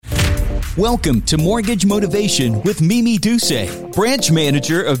Welcome to Mortgage Motivation with Mimi and branch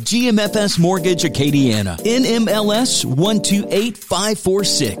manager of GMFS Mortgage Acadiana, NMLS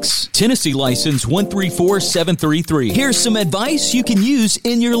 128546, Tennessee license 134733. Here's some advice you can use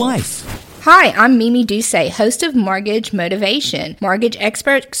in your life. Hi, I'm Mimi host of Mortgage Motivation, mortgage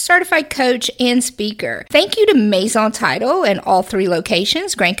expert, certified coach, and speaker. Thank you to Maison Title and all 3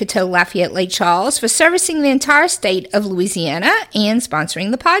 locations, Grand Coteau, Lafayette, Lake Charles, for servicing the entire state of Louisiana and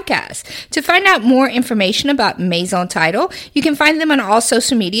sponsoring the podcast. To find out more information about Maison Title, you can find them on all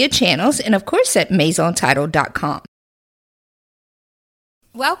social media channels and, of course, at maisontitle.com.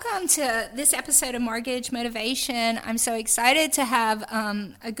 Welcome to this episode of Mortgage Motivation. I'm so excited to have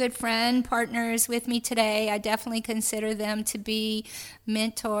a good friend, partners with me today. I definitely consider them to be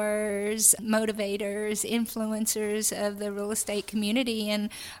mentors, motivators, influencers of the real estate community.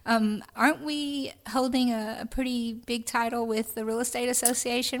 And aren't we holding a pretty big title with the Real Estate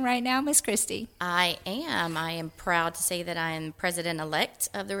Association right now, Miss Christie? I am. I am proud to say that I am president-elect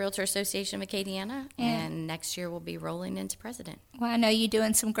of the Realtor Association of Acadiana, and next year we'll be rolling into president. Well, I know you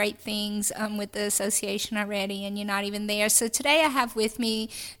doing some great things with the association already, and you're not even there. So today I have with me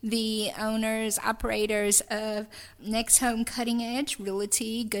the owners, operators of Nexthome Cutting Edge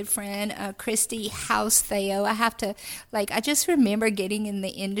Realty, good friend, Christie Theaux. I just remember getting in the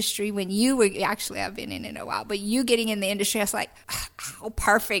industry when you were, actually I've been in it a while, but you getting in the industry, I was like, how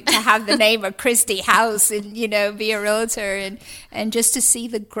perfect to have the name of Christie House and, be a realtor and just to see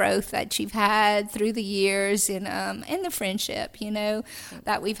the growth that you've had through the years and the friendship,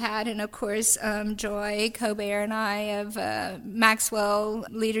 that we've had. And of course, Joy, Cobert, and I have Maxwell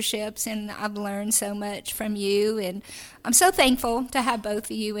leaderships, and I've learned so much from you. And I'm so thankful to have both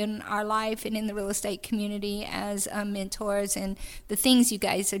of you in our life and in the real estate community as mentors. And the things you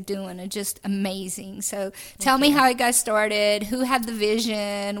guys are doing are just amazing. So tell me how it got started, who had the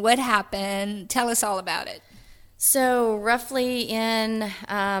vision, what happened. Tell us all about it. So roughly in,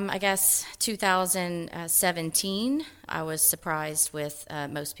 2017, I was surprised with,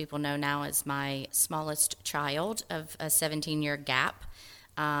 most people know now as my smallest child of a 17-year gap.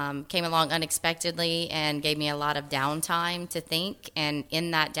 Came along unexpectedly and gave me a lot of downtime to think. And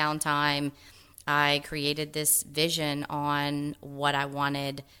in that downtime, I created this vision on what I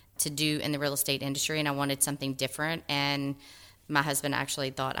wanted to do in the real estate industry, and I wanted something different. And my husband actually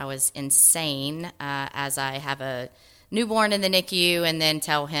thought I was insane as I have a newborn in the NICU and then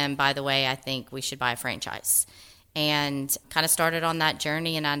tell him, by the way, I think we should buy a franchise. And kind of started on that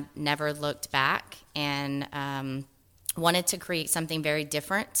journey, and I never looked back, and wanted to create something very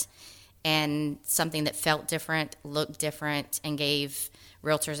different and something that felt different, looked different, and gave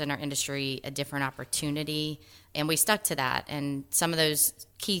realtors in our industry a different opportunity. And we stuck to that. And some of those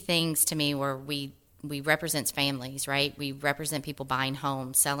key things to me were we represent families, right? We represent people buying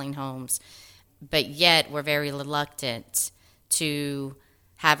homes, selling homes, but yet we're very reluctant to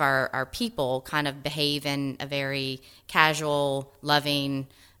have our people kind of behave in a very casual, loving,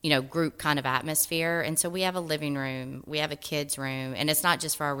 group kind of atmosphere. And so we have a living room, we have a kids room, and it's not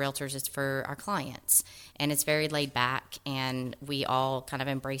just for our realtors, it's for our clients. And it's very laid back, and we all kind of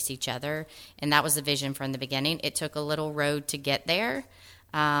embrace each other. And that was the vision from the beginning. It took a little road to get there.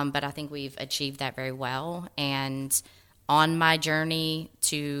 But I think we've achieved that very well. And on my journey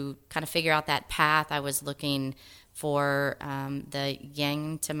to kind of figure out that path, I was looking for the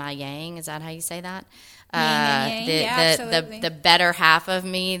yang to my yang. Is that how you say that? The better half of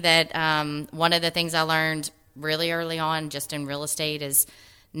me. That one of the things I learned really early on just in real estate is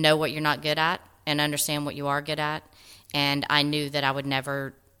know what you're not good at and understand what you are good at. And I knew that I would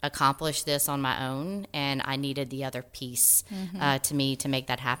never accomplish this on my own, and I needed the other piece to me to make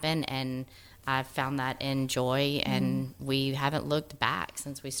that happen. And I found that in Joy, and we haven't looked back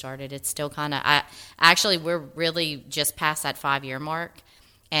since we started. It's still kind of, we're really just past that 5-year mark,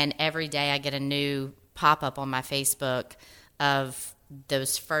 and every day I get a new pop-up on my Facebook of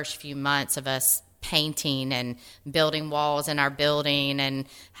those first few months of us painting and building walls in our building and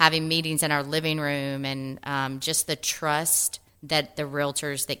having meetings in our living room, and just the trust that the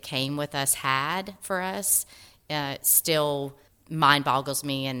realtors that came with us had for us still mind boggles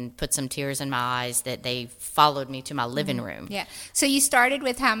me and puts some tears in my eyes that they followed me to my living room. Yeah. So you started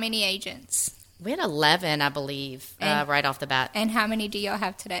with how many agents? We had 11, I believe, right off the bat. And how many do y'all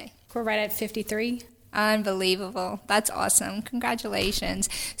have today? We're right at 53. Unbelievable. That's awesome. Congratulations.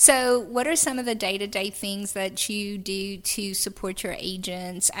 So what are some of the day-to-day things that you do to support your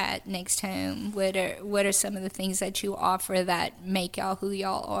agents at Nexthome? What are some of the things that you offer that make y'all who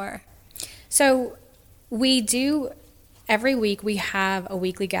y'all are? So we do, every week we have a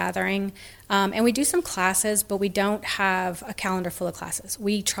weekly gathering And we do some classes, but we don't have a calendar full of classes.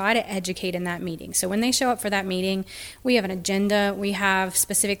 We try to educate in that meeting. So when they show up for that meeting, we have an agenda, we have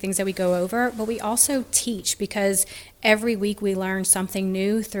specific things that we go over, but we also teach, because every week we learn something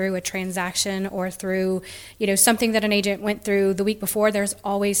new through a transaction or through, something that an agent went through the week before. There's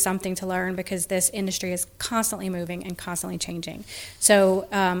always something to learn, because this industry is constantly moving and constantly changing. So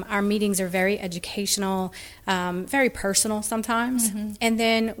our meetings are very educational, very personal sometimes. And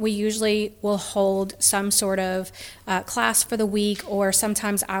then we usually will hold some sort of class for the week, or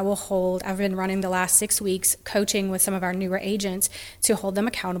sometimes I've been running the last 6 weeks coaching with some of our newer agents to hold them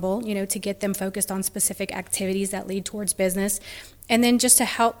accountable, to get them focused on specific activities that lead towards business, and then just to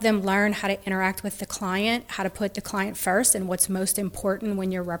help them learn how to interact with the client, how to put the client first, and what's most important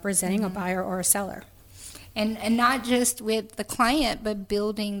when you're representing a buyer or a seller. And not just with the client, but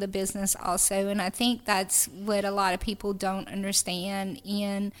building the business also. And I think that's what a lot of people don't understand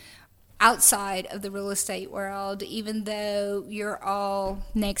outside of the real estate world. Even though you're all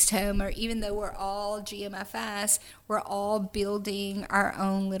Nexthome, or even though we're all GMFS, we're all building our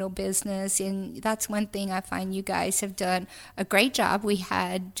own little business. And that's one thing I find you guys have done a great job. We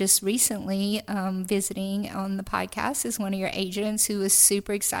had just recently visiting on the podcast is one of your agents who was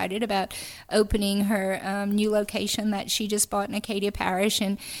super excited about opening her new location that she just bought in Acadia Parish.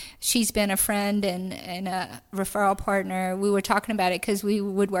 And she's been a friend and a referral partner. We were talking about it because we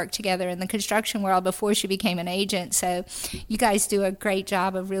would work together in the construction world before she became an agent. So you guys do a great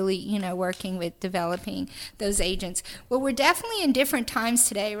job of really, working with developing those agents. Well, we're definitely in different times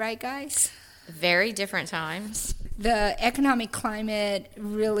today, right, guys? Very different times. The economic climate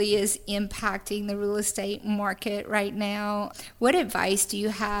really is impacting the real estate market right now. What advice do you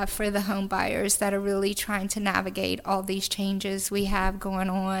have for the home buyers that are really trying to navigate all these changes we have going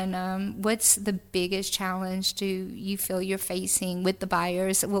on? What's the biggest challenge do you feel you're facing with the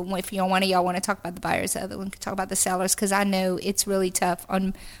buyers? Well, if one of y'all want to talk about the buyers, the other one can talk about the sellers, because I know it's really tough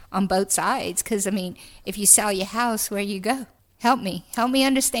on both sides. Because, if you sell your house, where you go? Help me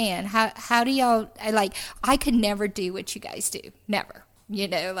understand. How do y'all, I could never do what you guys do. Never.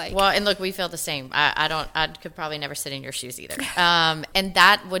 Well, and look, we feel the same. I could probably never sit in your shoes either. And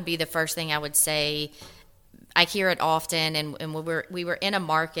that would be the first thing I would say. I hear it often, and we were in a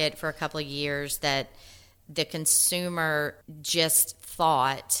market for a couple of years that the consumer just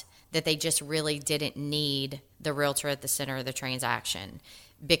thought that they just really didn't need the realtor at the center of the transaction,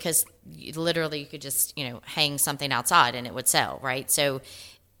 because literally you could just, hang something outside and it would sell, right? So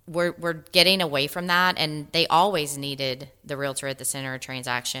we're getting away from that, and they always needed the realtor at the center of a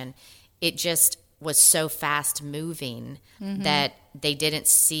transaction. It just was so fast moving that they didn't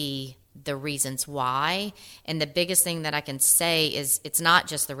see the reasons why. And the biggest thing that I can say is it's not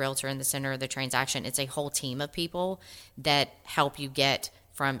just the realtor in the center of the transaction. It's a whole team of people that help you get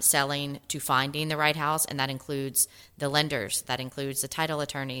from selling to finding the right house, and that includes the lenders, that includes the title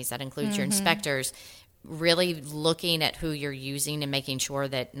attorneys, that includes your inspectors. Really looking at who you're using and making sure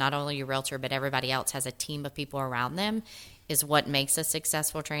that not only your realtor but everybody else has a team of people around them is what makes a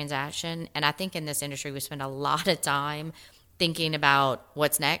successful transaction. And I think in this industry we spend a lot of time thinking about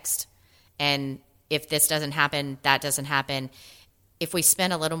what's next, and if this doesn't happen, that doesn't happen. If we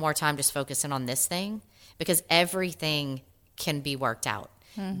spend a little more time just focusing on this thing, because everything can be worked out.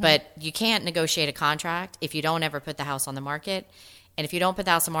 But you can't negotiate a contract if you don't ever put the house on the market. And if you don't put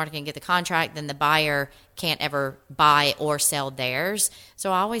the house on the market and get the contract, then the buyer can't ever buy or sell theirs.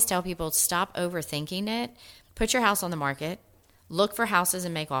 So I always tell people, stop overthinking it. Put your house on the market. Look for houses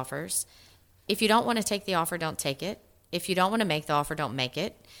and make offers. If you don't want to take the offer, don't take it. If you don't want to make the offer, don't make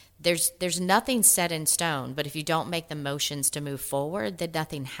it. There's nothing set in stone, but if you don't make the motions to move forward, then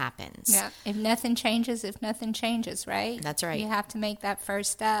nothing happens. Yeah, if nothing changes, right? That's right. You have to make that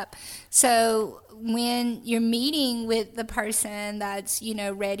first step. So when you're meeting with the person that's,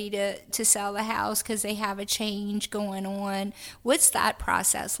 ready to sell the house because they have a change going on, what's that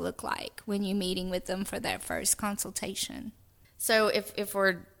process look like when you're meeting with them for that first consultation? So if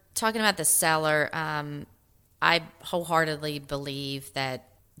we're talking about the seller, I wholeheartedly believe that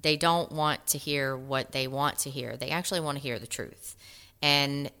they don't want to hear what they want to hear. They actually want to hear the truth,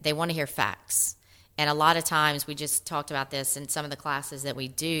 and they want to hear facts. And a lot of times, we just talked about this in some of the classes that we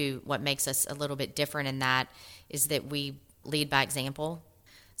do, what makes us a little bit different in that is that we lead by example.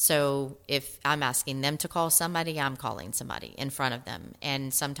 So if I'm asking them to call somebody, I'm calling somebody in front of them.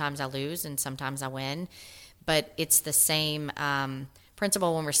 And sometimes I lose and sometimes I win. But it's the same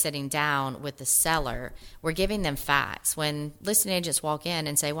principle when we're sitting down with the seller. We're giving them facts. When listing agents walk in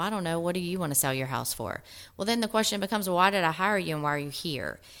and say, well, I don't know, what do you want to sell your house for? Well, then the question becomes, well, why did I hire you and why are you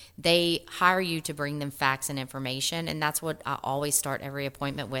here? They hire you to bring them facts and information, and that's what I always start every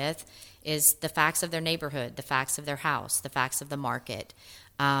appointment with, is the facts of their neighborhood, the facts of their house, the facts of the market,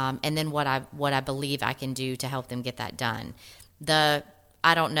 and then what I believe I can do to help them get that done. The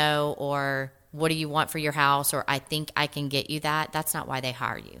I don't know, or what do you want for your house, or I think I can get you that, that's not why they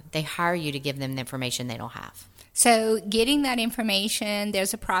hire you. They hire you to give them the information they don't have. So getting that information,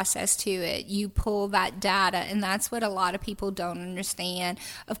 there's a process to it. You pull that data, and that's what a lot of people don't understand.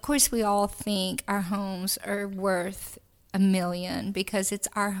 Of course, we all think our homes are worth $1 million because it's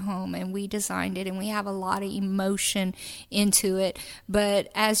our home and we designed it and we have a lot of emotion into it.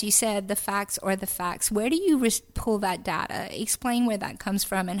 But as you said, the facts are the facts. Where do you pull that data? Explain where that comes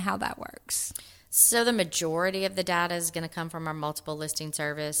from and how that works. So the majority of the data is going to come from our multiple listing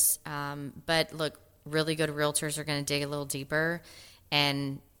service. But look, really good realtors are going to dig a little deeper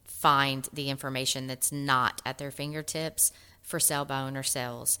and find the information that's not at their fingertips for sale by owner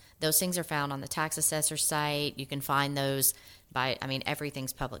sales. Those things are found on the tax assessor site. You can find those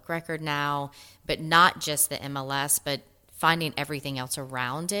everything's public record now, but not just the MLS, but finding everything else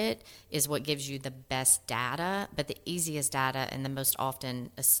around it is what gives you the best data. But the easiest data and the most often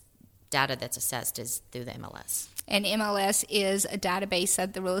data that's assessed is through the MLS. And MLS is a database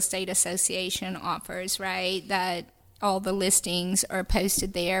that the Real Estate Association offers, right? That all the listings are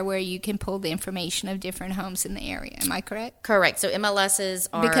posted there where you can pull the information of different homes in the area. Am I correct? Correct. So MLSs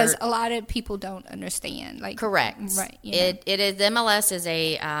are... Because a lot of people don't understand. Correct. Right. It is... MLS is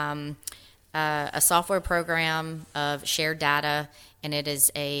a software program of shared data, and it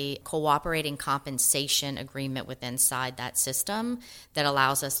is a cooperating compensation agreement within inside that system that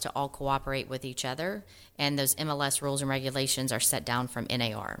allows us to all cooperate with each other. And those MLS rules and regulations are set down from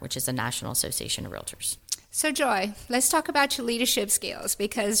NAR, which is the National Association of Realtors. So, Joy, let's talk about your leadership skills,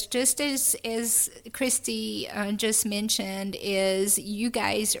 because just as Christie just mentioned, is you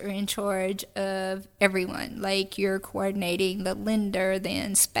guys are in charge of everyone. Like, you're coordinating the lender, the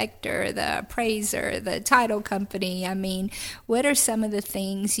inspector, the appraiser, the title company. I mean, what are some of the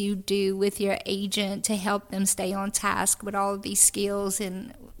things you do with your agent to help them stay on task with all of these skills?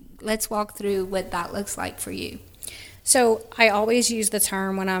 And let's walk through what that looks like for you. So I always use the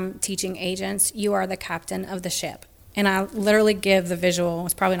term when I'm teaching agents, you are the captain of the ship. And I literally give the visual.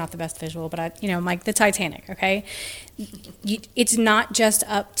 It's probably not the best visual, but like the Titanic, okay? It's not just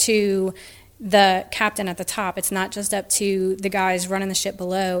up to the captain at the top. It's not just up to the guys running the ship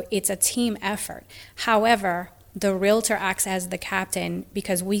below. It's a team effort. However, the realtor acts as the captain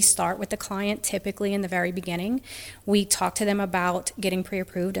because we start with the client typically in the very beginning. We talk to them about getting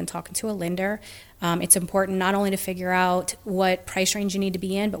pre-approved and talking to a lender. It's important not only to figure out what price range you need to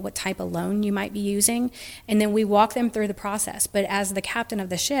be in, but what type of loan you might be using. And then we walk them through the process. But as the captain of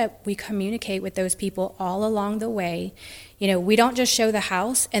the ship, we communicate with those people all along the way. We don't just show the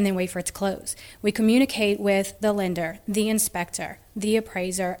house and then wait for it to close. We communicate with the lender, the inspector, the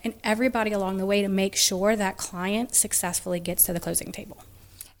appraiser, and everybody along the way to make sure that client successfully gets to the closing table.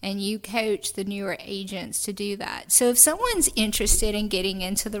 And you coach the newer agents to do that. So if someone's interested in getting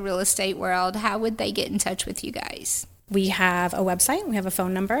into the real estate world, how would they get in touch with you guys? We have a website. We have a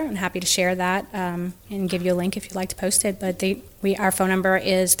phone number. I'm happy to share that and give you a link if you'd like to post it. But our phone number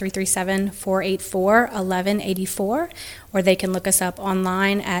is 337-484-1184, or they can look us up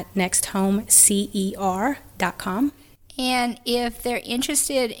online at nexthomecer.com. And if they're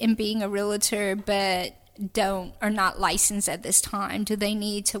interested in being a realtor but are not licensed at this time, do they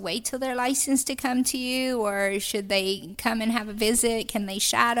need to wait till they're licensed to come to you, or should they come and have a visit? Can they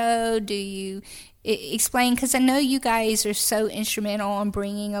shadow? Do you explain? Because I know you guys are so instrumental in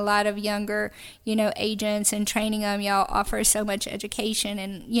bringing a lot of younger, agents and training them. Y'all offer so much education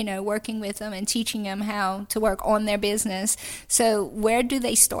and, working with them and teaching them how to work on their business. So where do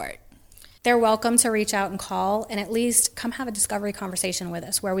they start? They're welcome to reach out and call and at least come have a discovery conversation with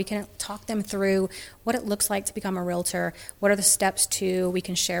us where we can talk them through what it looks like to become a realtor, what are the steps to, we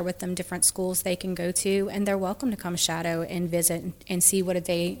can share with them different schools they can go to, and they're welcome to come shadow and visit and see what a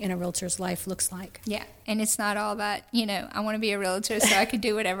day in a realtor's life looks like. Yeah, and it's not all that, I want to be a realtor so I can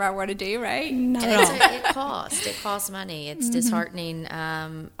do whatever I want to do, right? Not at all. It costs money. It's disheartening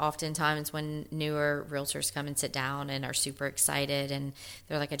oftentimes when newer realtors come and sit down and are super excited and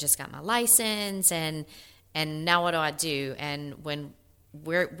they're like, I just got my license and now what do I do? And when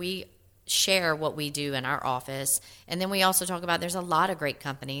we share what we do in our office, and then we also talk about there's a lot of great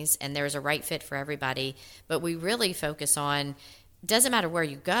companies and there's a right fit for everybody, but we really focus on, doesn't matter where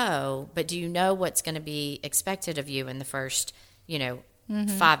you go, but do you know what's going to be expected of you in the first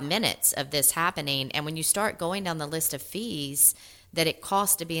 5 minutes of this happening? And when you start going down the list of fees, that it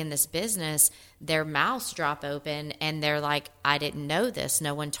costs to be in this business, their mouths drop open and they're like, I didn't know this.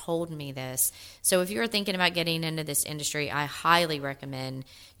 No one told me this. So if you're thinking about getting into this industry, I highly recommend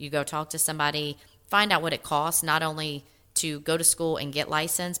you go talk to somebody, find out what it costs, not only to go to school and get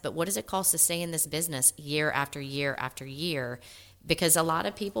licensed, but what does it cost to stay in this business year after year after year? Because a lot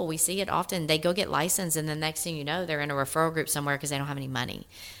of people, we see it often, they go get licensed and the next thing you know, they're in a referral group somewhere because they don't have any money.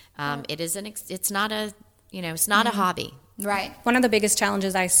 It's not a hobby. Right. One of the biggest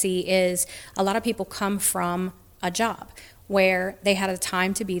challenges I see is a lot of people come from a job where they had a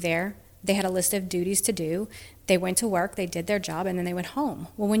time to be there, they had a list of duties to do, they went to work, they did their job, and then they went home.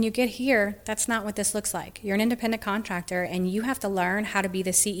 Well, when you get here, that's not what this looks like. You're an independent contractor, and you have to learn how to be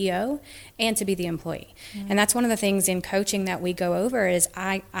the CEO and to be the employee. Mm-hmm. And that's one of the things in coaching that we go over is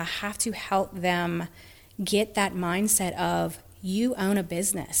I have to help them get that mindset of, you own a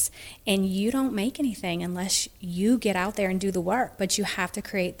business and you don't make anything unless you get out there and do the work, but you have to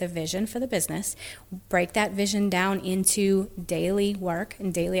create the vision for the business, break that vision down into daily work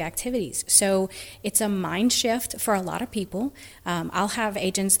and daily activities. So it's a mind shift for a lot of people. I'll have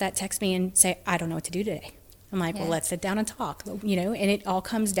agents that text me and say, I don't know what to do today. I'm like, well, let's sit down and talk, and it all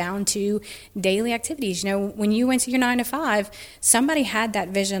comes down to daily activities. When you went to your 9 to 5, somebody had that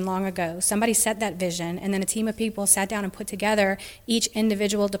vision long ago. Somebody set that vision, and then a team of people sat down and put together each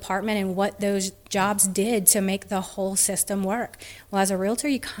individual department and what those jobs did to make the whole system work. Well, as a realtor,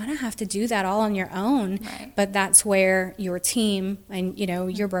 you kind of have to do that all on your own, right. But that's where your team and,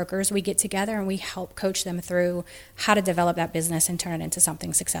 your brokers, we get together and we help coach them through how to develop that business and turn it into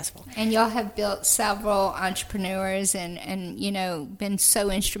something successful. And y'all have built several entrepreneurs and been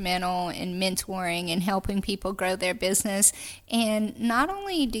so instrumental in mentoring and helping people grow their business. And not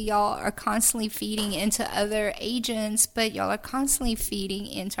only do y'all are constantly feeding into other agents, but y'all are constantly feeding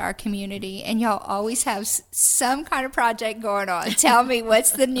into our community, and y'all always have some kind of project going on. Tell me,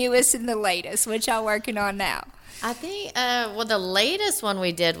 what's the newest and the latest? What y'all working on now? I think, the latest one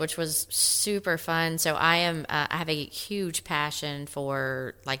we did, which was super fun. So I have a huge passion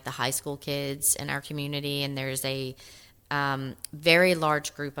for like the high school kids in our community, and there's a very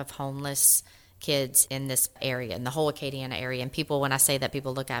large group of homeless kids in this area, in the whole Acadiana area. And people, when I say that,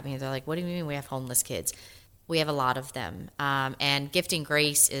 people look at me, they're like, what do you mean we have homeless kids? We have a lot of them. And Gifting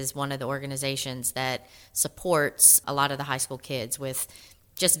Grace is one of the organizations that supports a lot of the high school kids with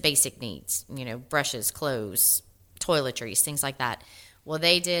just basic needs, brushes, clothes, toiletries, things like that. Well,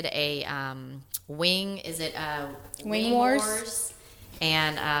 they did a Wing Wars?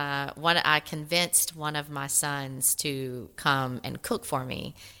 And I convinced one of my sons to come and cook for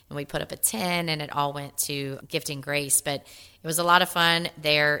me. And we put up a tent, and it all went to Gifting Grace. But it was a lot of fun.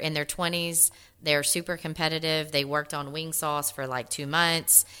 They're in their 20s. They're super competitive. They worked on wing sauce for like 2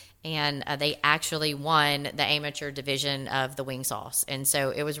 months. And they actually won the amateur division of the wing sauce. And so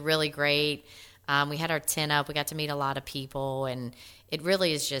it was really great. We had our tent up. We got to meet a lot of people. And it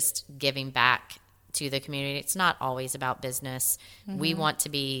really is just giving back to the community. It's not always about business. Mm-hmm. We want to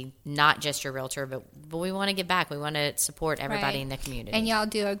be not just your realtor, but we want to give back. We want to support everybody in the community. And y'all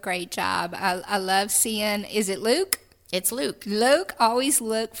do a great job. I love seeing, is it Luke? It's Luke. Luke, always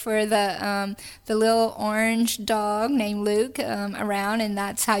look for the little orange dog named Luke around, and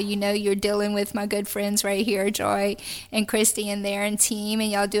that's how you know you're dealing with my good friends right here, Joy and Christie and their team,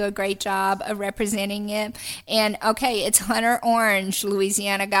 and y'all do a great job of representing it. And, okay, it's Hunter Orange,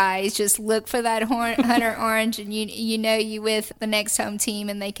 Louisiana guys. Just look for that Hunter Orange, and you know you with the Nexthome team,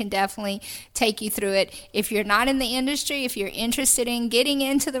 and they can definitely take you through it. If you're not in the industry, if you're interested in getting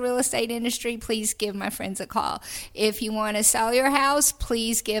into the real estate industry, please give my friends a call. If you want to sell your house,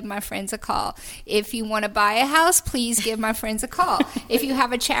 please give my friends a call. If you want to buy a house, please give my friends a call. If you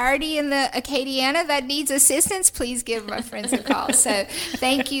have a charity in the Acadiana that needs assistance, please give my friends a call. So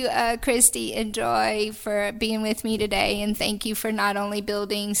thank you, Christie and Joy, for being with me today, and thank you for not only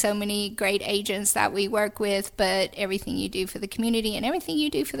building so many great agents that we work with, but everything you do for the community and everything you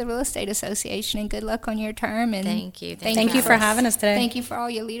do for the Real Estate Association. And good luck on your term. And thank you. Thank you for having us today. Thank you for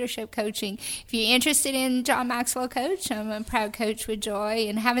all your leadership coaching. If you're interested in John Maxwell Coach, I'm a proud coach with Joy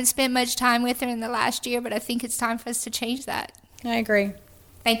and haven't spent much time with her in the last year, but I think it's time for us to change that. I agree.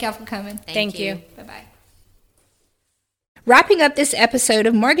 Thank y'all for coming. Thank you. Bye-bye. Wrapping up this episode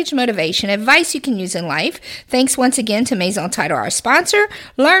of Mortgage Motivation, advice you can use in life. Thanks once again to Maison Title, our sponsor.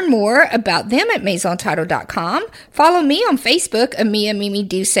 Learn more about them at maisontitle.com. Follow me on Facebook, Mimi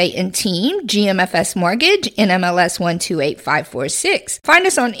Duce and Team, GMFS Mortgage, NMLS 128546. Find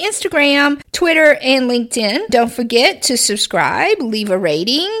us on Instagram, Twitter, and LinkedIn. Don't forget to subscribe, leave a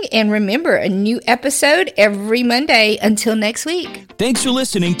rating, and remember, a new episode every Monday. Until next week. Thanks for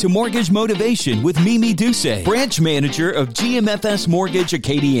listening to Mortgage Motivation with Mimi Duce, branch manager of GMFS Mortgage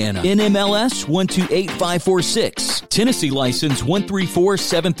Acadiana. NMLS 128546. Tennessee license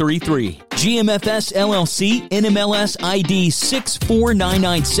 134733. GMFS LLC, NMLS ID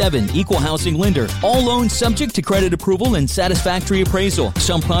 64997. Equal housing lender. All loans subject to credit approval and satisfactory appraisal.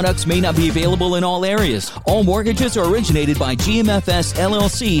 Some products may not be available in all areas. All mortgages are originated by GMFS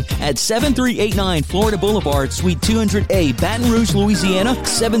LLC at 7389 Florida Boulevard, Suite 200A, Baton Rouge, Louisiana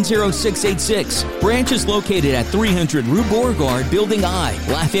 70686. Branch is located at 300 Rue Beauregard, Building I,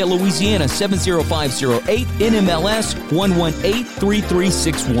 Lafayette, Louisiana 70508. NMLS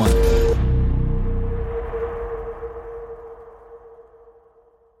 1183361.